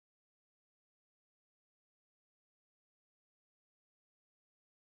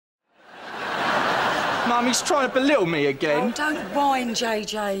Mum, he's trying to belittle me again. Oh, don't whine,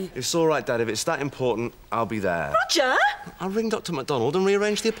 JJ. It's all right, Dad. If it's that important, I'll be there. Roger? I'll ring Dr. MacDonald and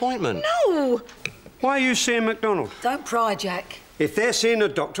rearrange the appointment. No. Why are you seeing MacDonald? Don't pry, Jack. If they're seeing a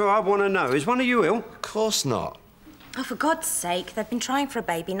doctor, I want to know. Is one of you ill? Of course not. Oh, for God's sake, they've been trying for a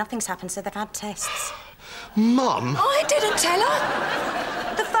baby. Nothing's happened, so they've had tests. Mum! I didn't tell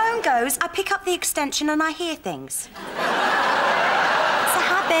her. The phone goes, I pick up the extension and I hear things. It's a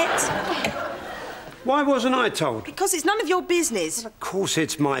habit. Why wasn't I told? Because it's none of your business. Of course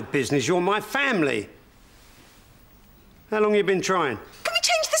it's my business. You're my family. How long you been trying? Can we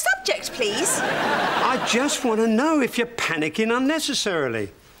change the subject, please? I just want to know if you're panicking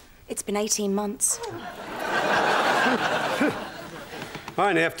unnecessarily. It's been 18 months. I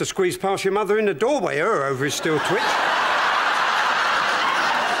only have to squeeze past your mother in the doorway. Her ovaries still twitch.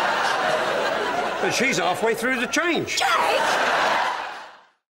 But she's halfway through the change. Jake!